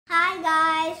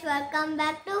guys, welcome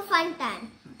back to Fun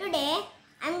Time. Today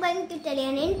I'm going to tell you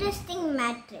an interesting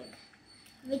math trick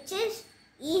which is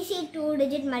easy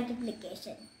 2-digit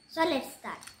multiplication. So let's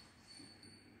start.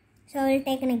 So we'll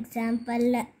take an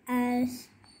example as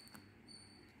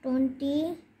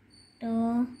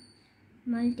 22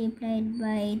 multiplied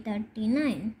by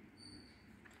 39.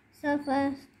 So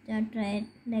first just write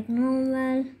like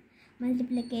normal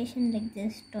multiplication like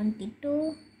this: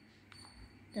 22,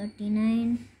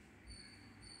 39.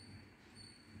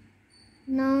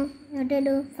 Now you have to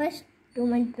do first 2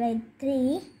 multiplied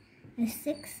 3 is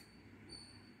 6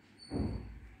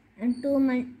 and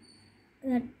 2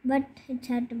 but it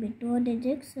had to be 2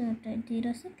 digits, so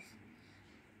 0 6.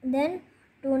 Then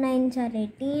 2 9s are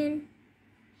 18.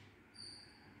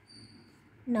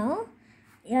 Now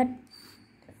you have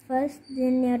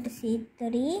then you have to see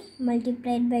 3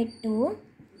 multiplied by 2,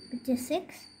 which is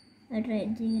 6. I'll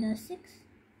write 0 6.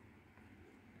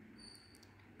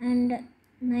 And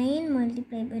 9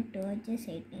 multiplied by 2, which is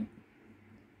 18.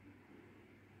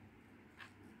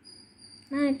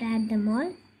 Now I add them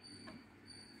all.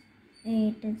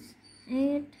 8 is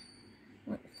 8.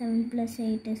 7 plus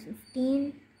 8 is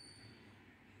 15.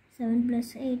 7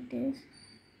 plus 8 is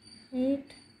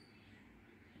 8.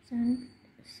 7.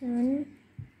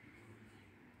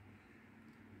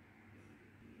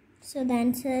 So the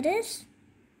answer is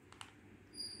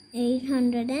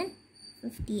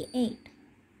 858.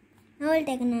 Now we'll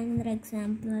take another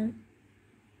example,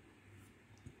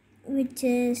 which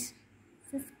is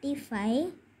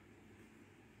 55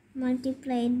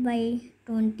 multiplied by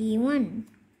 21.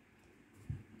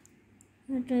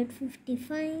 I'll write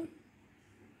 55,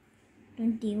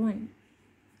 21.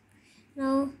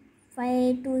 Now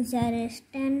 5 2s is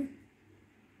 10.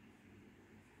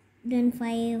 Then 5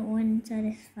 1s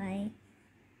is 5.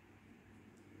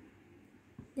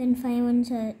 Then 5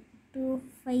 1s are 2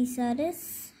 5s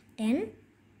is 10.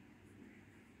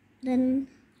 Then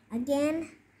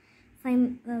again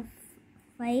 5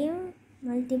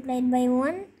 multiplied by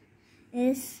 1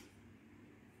 is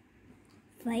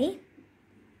 5.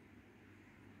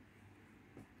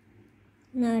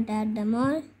 Now add them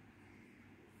all.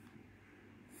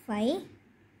 5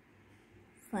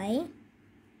 5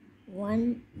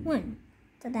 1 1.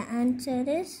 So the answer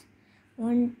is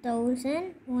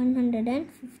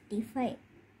 1155.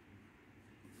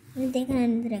 We'll take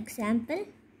another example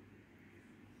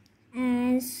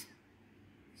as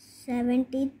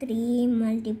 73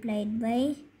 multiplied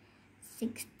by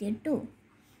 62.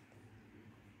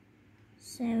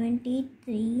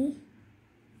 73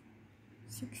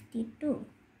 62.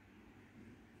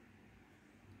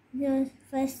 The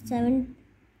first 7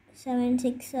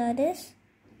 6 are this,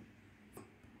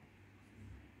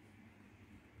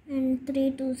 and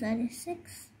 3 2s are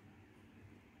 6.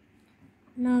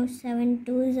 Now 7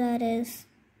 2s are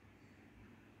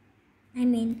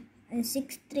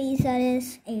 6 3s are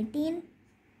 18,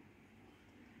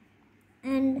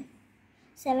 and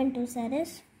 7 2s are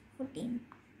 14.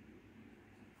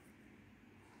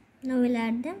 Now we'll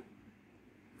add them.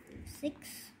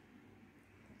 6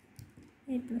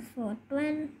 8 plus 4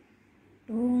 12,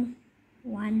 2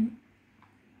 1,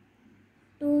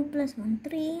 2 plus 1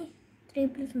 3, 3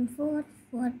 plus 1 4,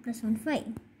 4 plus 1 5,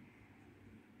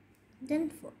 then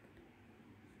 4.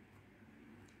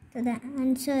 So the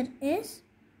answer is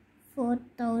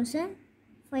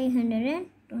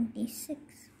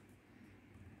 4526.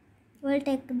 We'll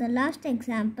take the last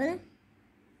example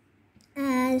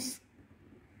as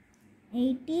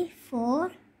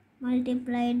 84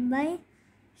 multiplied by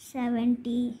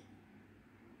 72.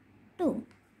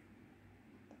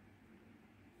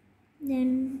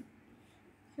 Then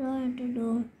so I have to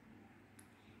do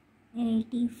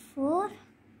 84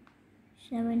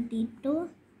 72.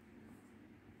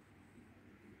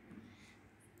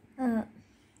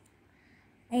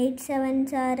 8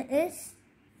 7s are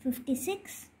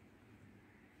 56.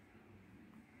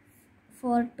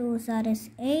 4 2s are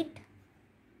 8.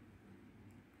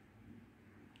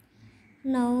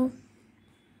 Now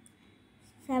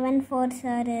 7 4s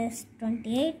are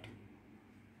 28.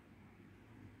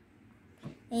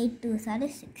 8 2s are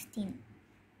 16.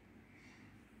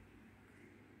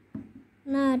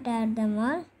 Now add them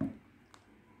all.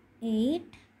 8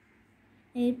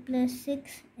 plus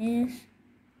 6 is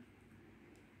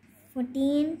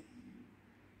 14.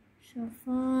 So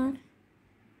 4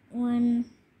 1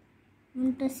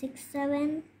 plus 6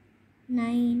 7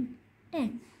 9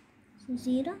 10. So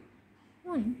 0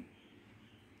 1.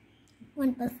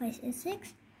 1 plus 5 is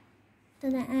 6. So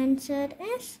the answer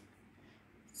is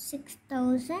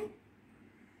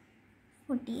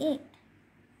 6048.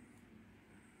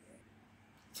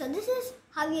 So this is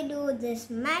how you do this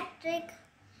math trick.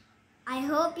 I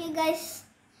hope you guys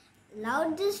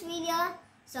loved this video.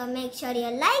 So make sure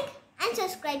you like and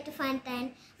subscribe to Fun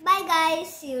Time. Bye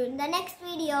guys. See you in the next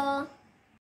video.